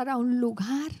entrar a un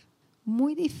lugar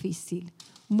muy difícil,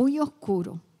 muy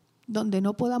oscuro, donde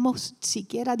no podamos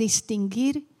siquiera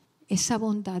distinguir esa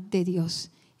bondad de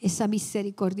Dios, esa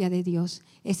misericordia de Dios,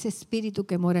 ese espíritu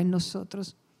que mora en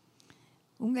nosotros.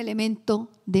 Un elemento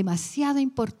demasiado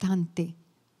importante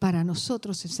para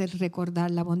nosotros es el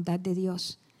recordar la bondad de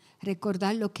Dios,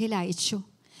 recordar lo que Él ha hecho.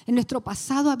 En nuestro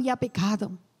pasado había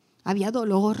pecado, había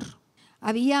dolor,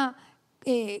 había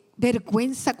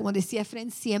vergüenza, como decía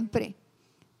Efraín siempre.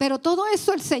 Pero todo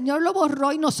eso el Señor lo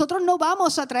borró y nosotros no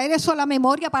vamos a traer eso a la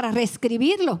memoria para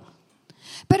reescribirlo.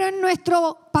 Pero en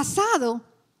nuestro pasado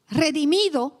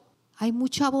redimido hay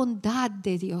mucha bondad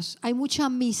de Dios, hay mucha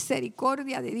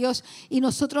misericordia de Dios, y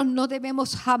nosotros no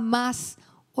debemos jamás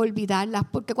olvidarlas,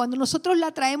 porque cuando nosotros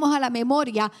la traemos a la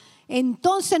memoria,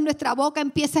 entonces nuestra boca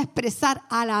empieza a expresar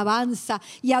alabanza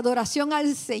y adoración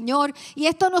al Señor, y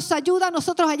esto nos ayuda a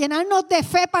nosotros a llenarnos de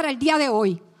fe para el día de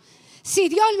hoy. Si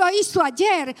Dios lo hizo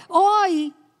ayer,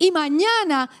 hoy y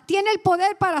mañana, tiene el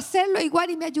poder para hacerlo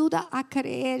igual, y me ayuda a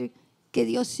creer que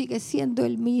Dios sigue siendo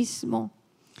el mismo.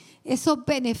 Esos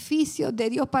beneficios de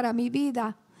Dios para mi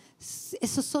vida,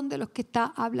 esos son de los que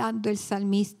está hablando el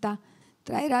salmista.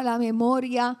 Traer a la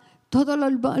memoria todo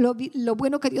lo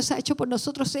bueno que Dios ha hecho por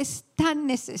nosotros es tan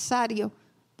necesario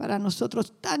para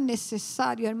nosotros, tan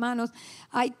necesario, hermanos.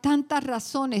 Hay tantas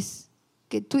razones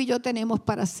que tú y yo tenemos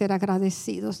para ser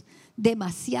agradecidos,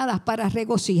 demasiadas para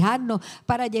regocijarnos,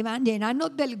 para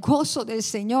llenarnos del gozo del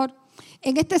Señor.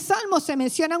 En este salmo se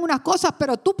mencionan unas cosas,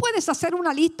 pero tú puedes hacer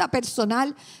una lista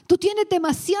personal. Tú tienes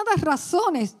demasiadas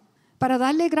razones para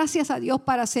darle gracias a Dios,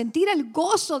 para sentir el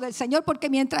gozo del Señor, porque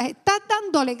mientras estás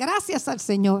dándole gracias al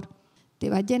Señor, te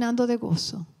vas llenando de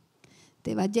gozo,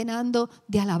 te vas llenando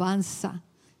de alabanza,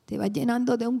 te vas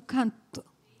llenando de un canto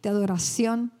de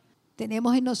adoración.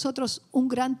 Tenemos en nosotros un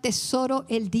gran tesoro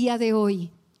el día de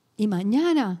hoy, y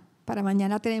mañana, para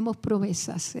mañana tenemos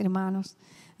promesas, hermanos.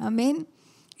 Amén.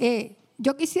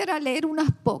 Yo quisiera leer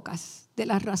unas pocas de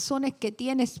las razones que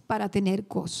tienes para tener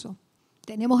gozo.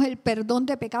 Tenemos el perdón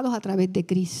de pecados a través de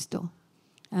Cristo.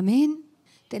 Amén.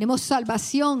 Tenemos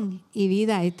salvación y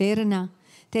vida eterna.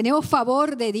 Tenemos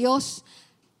favor de Dios.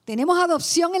 Tenemos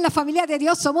adopción en la familia de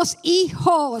Dios. Somos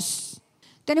hijos.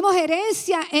 Tenemos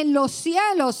herencia en los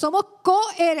cielos. Somos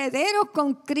coherederos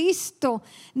con Cristo.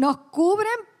 Nos cubren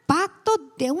pactos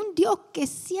de un Dios que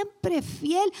siempre es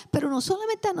fiel, pero no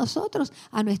solamente a nosotros,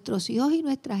 a nuestros hijos y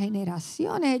nuestras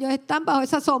generaciones. Ellos están bajo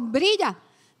esa sombrilla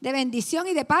de bendición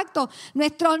y de pacto.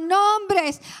 Nuestros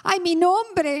nombres, mi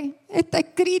nombre está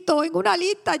escrito en una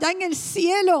lista ya en el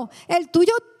cielo. El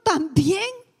tuyo también.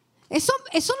 Eso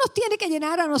nos tiene que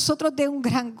llenar a nosotros de un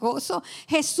gran gozo.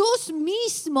 Jesús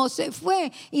mismo se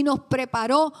fue y nos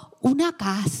preparó una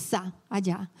casa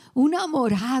allá, una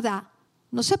morada.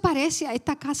 No se parece a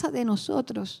esta casa de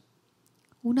nosotros.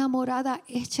 Una morada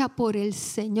hecha por el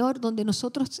Señor, donde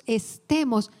nosotros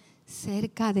estemos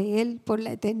cerca de Él por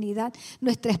la eternidad.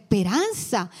 Nuestra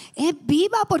esperanza es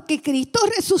viva porque Cristo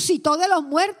resucitó de los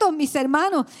muertos, mis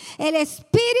hermanos. El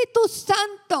Espíritu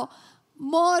Santo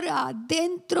mora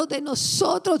dentro de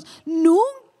nosotros.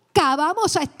 Nunca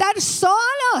vamos a estar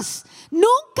solos.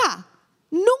 Nunca.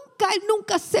 Él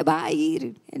nunca se va a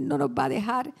ir. Él no nos va a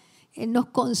dejar. Él nos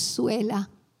consuela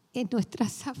en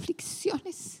nuestras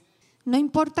aflicciones. No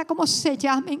importa cómo se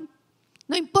llamen.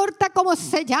 No importa cómo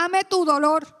se llame tu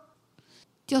dolor.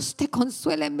 Dios te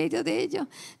consuela en medio de ello.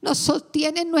 Nos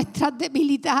sostiene en nuestras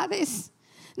debilidades.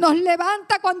 Nos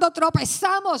levanta cuando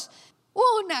tropezamos.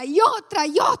 Una y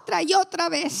otra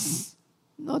vez.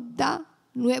 Nos da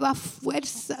nuevas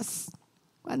fuerzas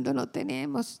cuando no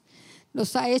tenemos.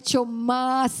 Nos ha hecho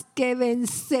más que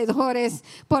vencedores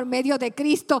por medio de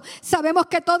Cristo. Sabemos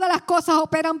que todas las cosas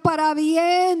operan para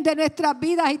bien de nuestras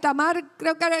vidas. Y Tamar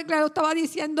creo que lo estaba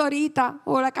diciendo ahorita.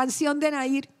 O la canción de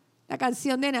Nair.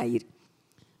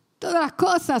 Todas las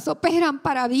cosas operan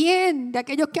para bien de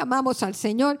aquellos que amamos al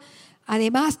Señor.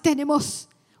 Además tenemos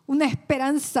una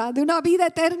esperanza de una vida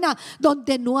eterna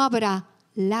donde no habrá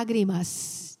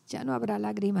lágrimas. Ya no habrá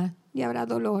lágrimas ni habrá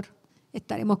dolor.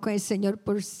 Estaremos con el Señor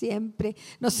por siempre.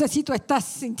 No sé si tú estás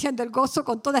sintiendo el gozo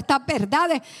con todas estas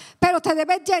verdades, pero te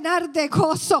debes llenar de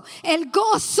gozo. El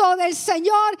gozo del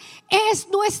Señor es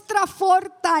nuestra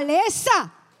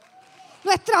fortaleza.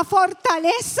 Nuestra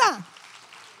fortaleza.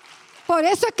 Por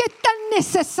eso es que es tan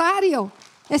necesario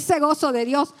ese gozo de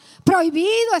Dios.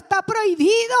 Está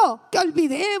prohibido que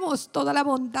olvidemos toda la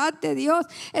bondad de Dios.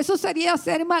 Eso sería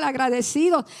ser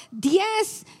malagradecidos.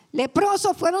 10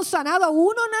 leprosos fueron sanados,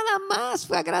 uno nada más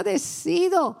fue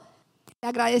agradecido. El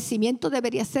agradecimiento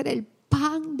debería ser el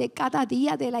pan de cada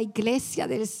día de la iglesia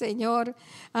del Señor.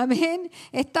 Amén.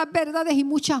 Estas verdades y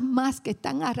muchas más que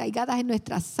están arraigadas en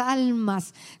nuestras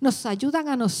almas nos ayudan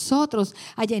a nosotros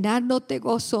a llenarnos de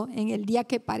gozo en el día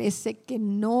que parece que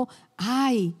no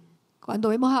hay. Cuando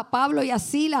vemos a Pablo y a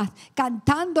Silas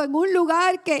cantando en un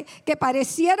lugar que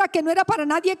pareciera que no era para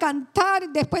nadie cantar,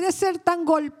 después de ser tan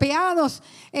golpeados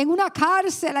en una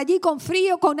cárcel allí con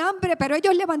frío, con hambre, pero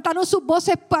ellos levantaron sus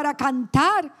voces para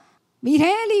cantar.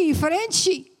 Mireli y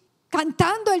Frenchy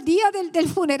cantando el día del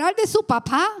funeral de su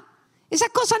papá. Esas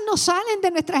cosas no salen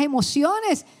de nuestras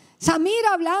emociones. Samir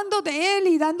hablando de él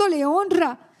y dándole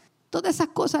honra. Todas esas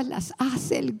cosas las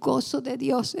hace el gozo de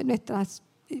Dios en nuestras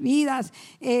vidas.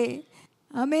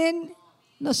 Amén.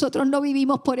 Nosotros no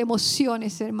vivimos por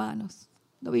emociones, hermanos.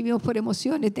 No vivimos por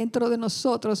emociones. Dentro de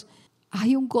nosotros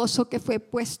hay un gozo que fue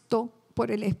puesto por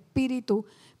el Espíritu.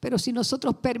 Pero si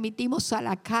nosotros permitimos a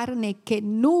la carne que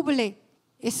nuble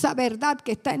esa verdad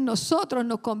que está en nosotros,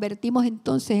 nos convertimos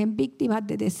entonces en víctimas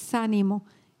de desánimo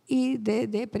y de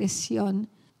depresión.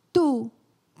 Tú,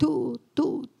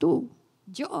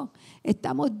 yo,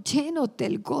 estamos llenos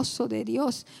del gozo de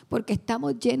Dios porque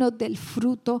estamos llenos del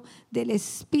fruto del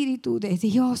Espíritu de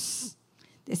Dios.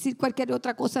 Decir cualquier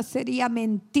otra cosa sería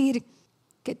mentir.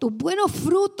 Que tus buenos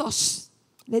frutos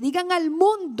le digan al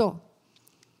mundo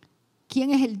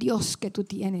quién es el Dios que tú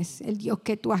tienes, el Dios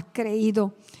que tú has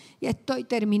creído. Y estoy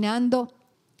terminando.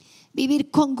 Vivir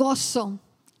con gozo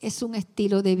es un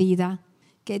estilo de vida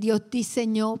que Dios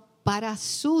diseñó para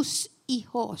sus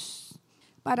hijos,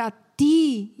 para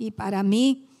ti y para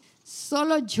mí.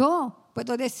 Solo yo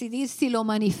puedo decidir si lo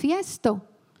manifiesto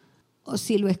o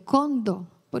si lo escondo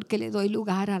porque le doy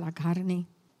lugar a la carne.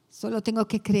 Solo tengo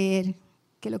que creer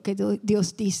que lo que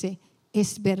Dios dice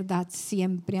es verdad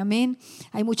siempre. Amén.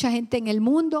 Hay mucha gente en el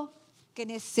mundo que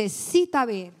necesita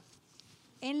ver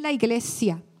en la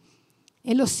iglesia,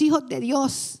 en los hijos de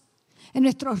Dios, en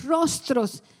nuestros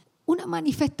rostros, una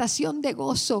manifestación de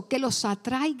gozo que los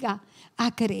atraiga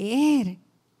a creer.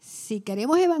 Si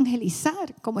queremos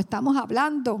evangelizar, como estamos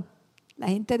hablando, la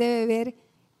gente debe ver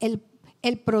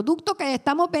el producto que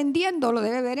estamos vendiendo, lo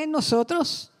debe ver en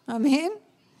nosotros. Amén.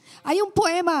 Hay un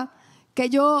poema que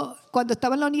yo, cuando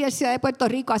estaba en la Universidad de Puerto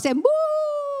Rico, hace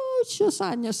muchos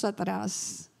años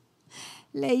atrás,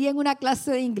 leí en una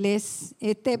clase de inglés.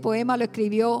 Este poema lo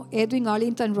escribió Edwin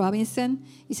Arlington Robinson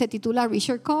y se titula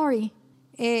Richard Cory.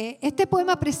 Este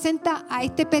poema presenta a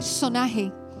este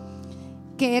personaje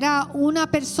que era una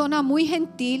persona muy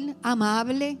gentil,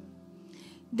 amable,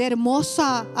 de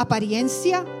hermosa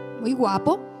apariencia, muy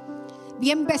guapo,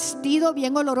 bien vestido,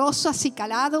 bien oloroso,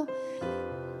 acicalado,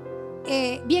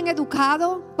 bien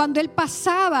educado. Cuando él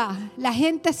pasaba, la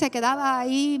gente se quedaba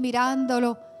ahí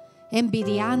mirándolo,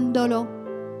 envidiándolo,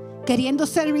 queriendo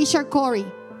ser Richard Cory.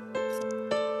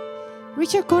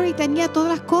 Richard Cory tenía todas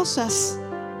las cosas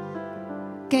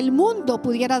que el mundo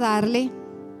pudiera darle,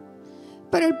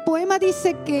 pero el poema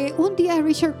dice que un día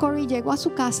Richard Cory llegó a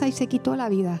su casa y se quitó la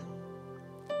vida.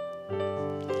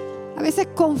 A veces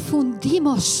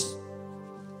confundimos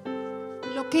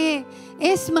lo que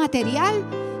es material,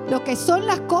 lo que son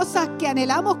las cosas que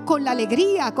anhelamos con la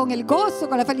alegría, con el gozo,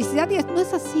 con la felicidad, y no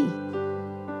es así.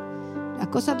 Las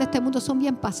cosas de este mundo son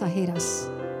bien pasajeras.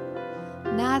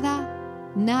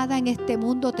 Nada en este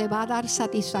mundo te va a dar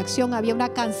satisfacción. Había una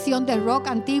canción de rock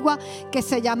antigua que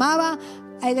se llamaba,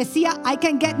 decía, I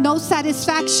can get no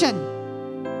satisfaction.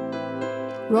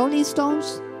 Rolling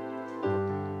Stones.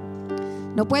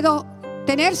 No puedo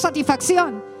tener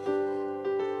satisfacción.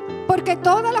 Porque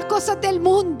todas las cosas del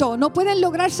mundo no pueden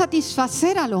lograr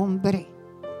satisfacer al hombre.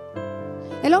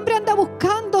 El hombre anda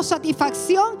buscando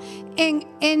satisfacción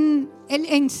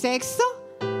en sexo,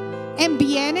 en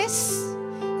bienes,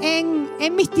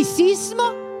 en misticismo,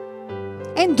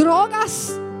 en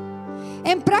drogas,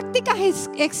 en prácticas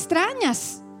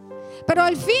extrañas. Pero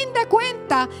al fin de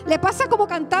cuentas le pasa como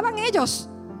cantaban ellos: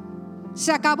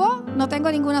 se acabó, no tengo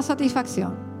ninguna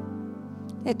satisfacción.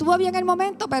 Estuvo bien el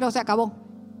momento, pero se acabó.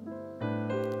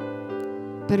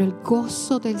 Pero el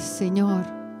gozo del Señor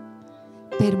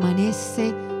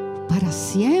permanece para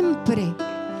siempre,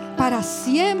 para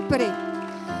siempre.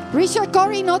 Richard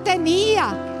Cory no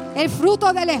tenía el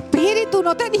fruto del Espíritu,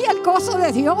 no tenía el gozo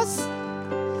de Dios.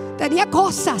 Tenía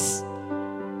cosas,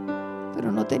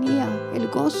 pero no tenía el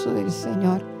gozo del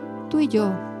Señor. Tú y yo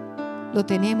lo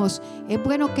tenemos. Es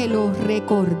bueno que lo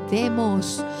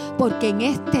recordemos, porque en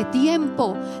este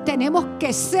tiempo tenemos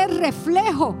que ser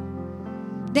reflejo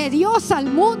de Dios al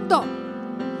mundo.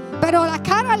 Pero la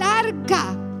cara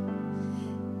larga,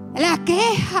 la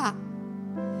queja,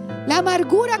 la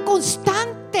amargura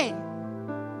constante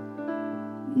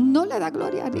no le da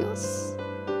gloria a Dios.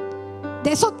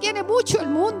 De eso tiene mucho el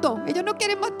mundo. Ellos no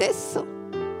quieren más de eso.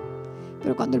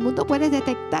 Pero cuando el mundo puede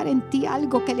detectar en ti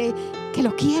algo que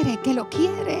lo quiere,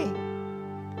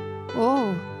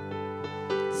 oh,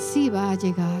 sí va a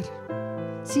llegar,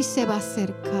 sí se va a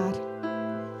acercar,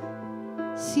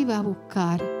 sí va a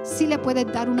buscar, sí le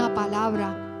puedes dar una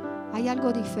palabra. Hay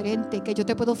algo diferente que yo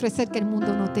te puedo ofrecer que el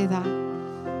mundo no te da.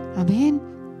 Amén.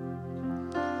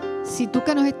 Si tú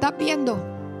que nos estás viendo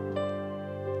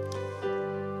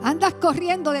andas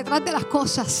corriendo detrás de las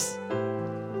cosas,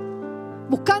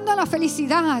 buscando la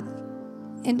felicidad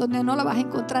en donde no la vas a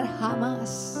encontrar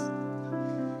jamás,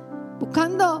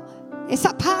 buscando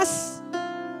esa paz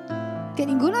que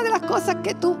ninguna de las cosas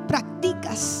que tú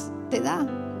practicas te da,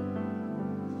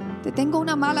 te tengo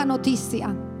una mala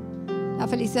noticia. La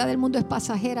felicidad del mundo es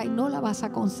pasajera y no la vas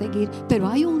a conseguir. Pero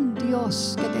hay un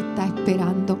Dios que te está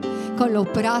esperando con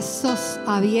los brazos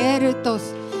abiertos.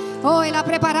 Oh, Él ha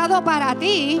preparado para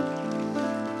ti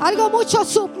algo mucho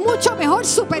mejor,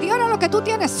 superior a lo que tú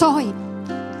tienes hoy.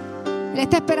 Él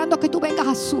está esperando que tú vengas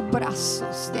a sus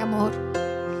brazos de amor.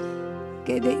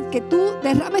 Que tú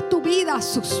derrames tu vida a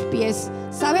sus pies.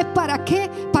 ¿Sabes para qué?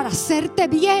 Para hacerte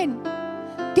bien.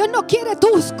 Dios no quiere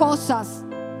tus cosas.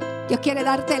 Dios quiere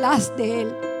dártelas de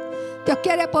Él. Dios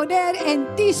quiere poner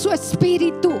en ti su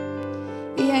espíritu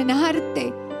y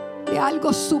llenarte de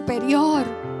algo superior.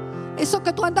 Eso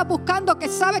que tú andas buscando, que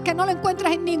sabes que no lo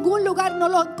encuentras en ningún lugar, no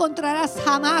lo encontrarás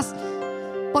jamás.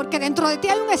 Porque dentro de ti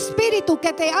hay un espíritu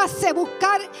que te hace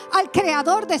buscar al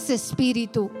creador de ese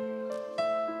espíritu.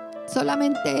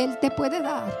 Solamente Él te puede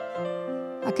dar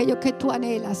aquello que tú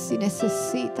anhelas y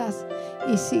necesitas.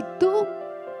 Y si tú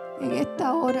en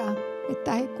esta hora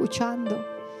estás escuchando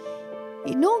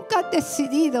y nunca has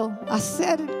decidido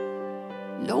hacer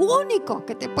lo único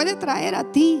que te puede traer a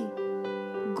ti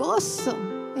gozo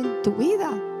en tu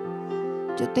vida,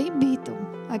 yo te invito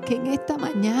a que en esta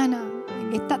mañana,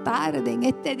 en esta tarde, en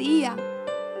este día,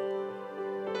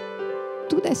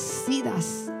 tú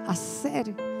decidas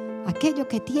hacer aquello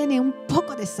que tiene un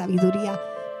poco de sabiduría.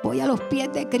 Voy a los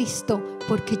pies de Cristo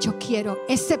porque yo quiero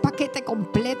ese paquete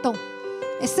completo.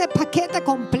 Ese paquete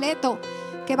completo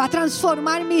que va a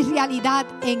transformar mi realidad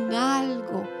en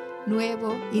algo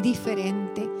nuevo y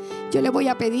diferente. Yo le voy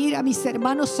a pedir a mis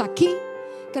hermanos aquí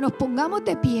que nos pongamos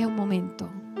de pie un momento.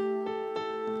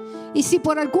 Y si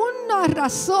por alguna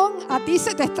razón a ti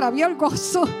se te extravió el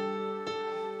gozo,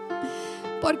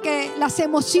 porque las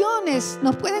emociones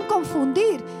nos pueden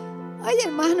confundir. Ay,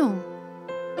 hermano,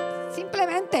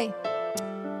 simplemente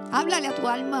háblale a tu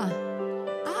alma.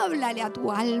 Háblale a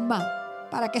tu alma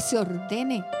para que se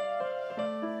ordene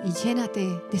y llénate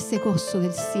de ese gozo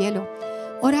del cielo.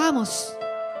 Oramos.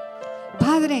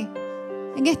 Padre,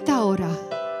 en esta hora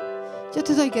yo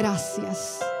te doy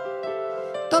gracias.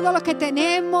 Todo lo que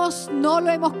tenemos no lo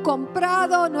hemos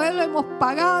comprado, no lo hemos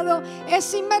pagado,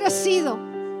 es inmerecido.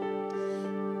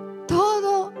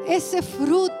 Todo ese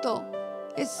fruto,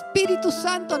 Espíritu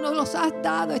Santo, nos los has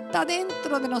dado, está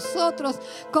dentro de nosotros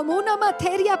como una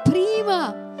materia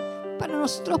prima para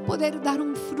nosotros poder dar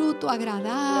un fruto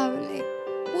agradable,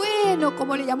 bueno,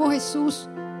 como le llamó Jesús.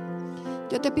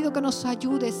 Yo te pido que nos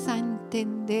ayudes a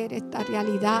entender esta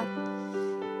realidad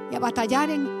y a batallar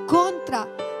en contra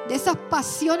de esas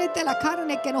pasiones de la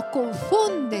carne que nos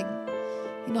confunden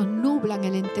y nos nublan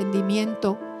el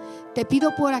entendimiento. Te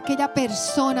pido por aquella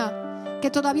persona que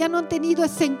todavía no han tenido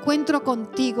ese encuentro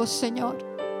contigo, Señor,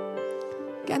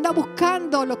 que anda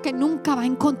buscando lo que nunca va a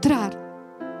encontrar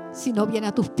si no viene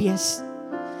a tus pies.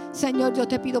 Señor, yo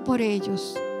te pido por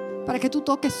ellos, para que tú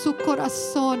toques sus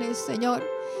corazones, Señor,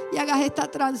 y hagas esta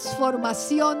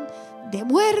transformación de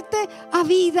muerte a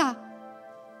vida.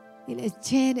 Y les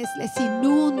llenes, les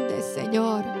inundes,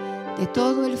 Señor, de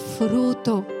todo el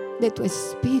fruto de tu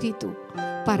Espíritu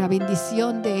para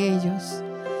bendición de ellos.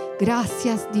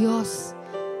 Gracias, Dios.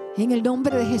 En el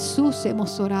nombre de Jesús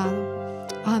hemos orado.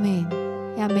 Amén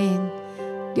y amén.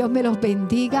 Dios me los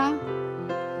bendiga.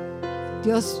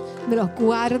 Dios me los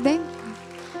guarde.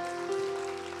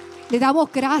 Le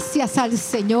damos gracias al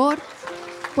Señor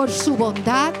por su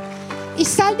bondad. Y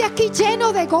sal de aquí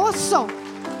lleno de gozo.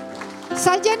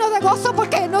 Sal lleno de gozo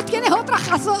porque no tienes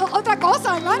otra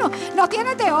cosa, hermano. No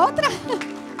tienes de otra.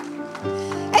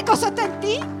 El gozo está en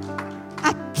ti.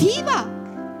 Activa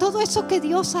todo eso que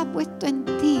Dios ha puesto en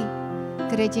ti,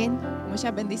 creyendo.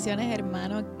 Muchas bendiciones,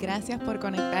 hermanos. Gracias por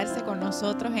conectarse con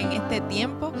nosotros en este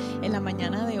tiempo. En la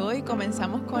mañana de hoy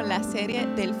comenzamos con la serie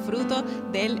del fruto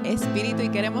del Espíritu y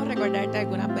queremos recordarte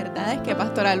algunas verdades que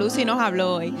Pastora Lucy nos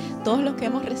habló hoy. Todos los que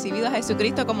hemos recibido a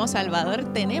Jesucristo como Salvador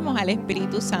tenemos al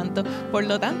Espíritu Santo. Por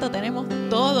lo tanto, tenemos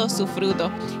todo su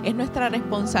fruto. Es nuestra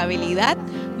responsabilidad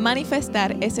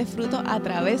manifestar ese fruto a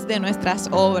través de nuestras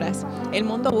obras. El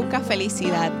mundo busca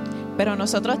felicidad, pero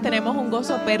nosotros tenemos un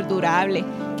gozo perdurable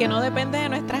que no depende de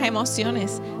nuestras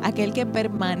emociones, aquel que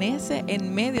permanece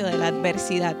en medio de la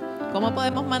adversidad. ¿Cómo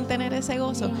podemos mantener ese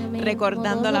gozo?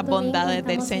 Recordando las bondades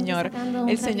del Señor.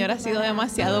 El Señor ha sido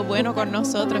demasiado bueno con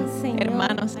nosotros.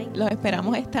 Hermanos, los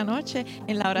esperamos esta noche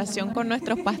en la oración con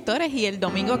nuestros pastores y el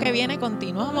domingo que viene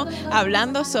continuamos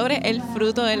hablando sobre el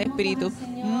fruto del Espíritu.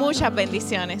 Muchas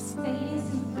bendiciones.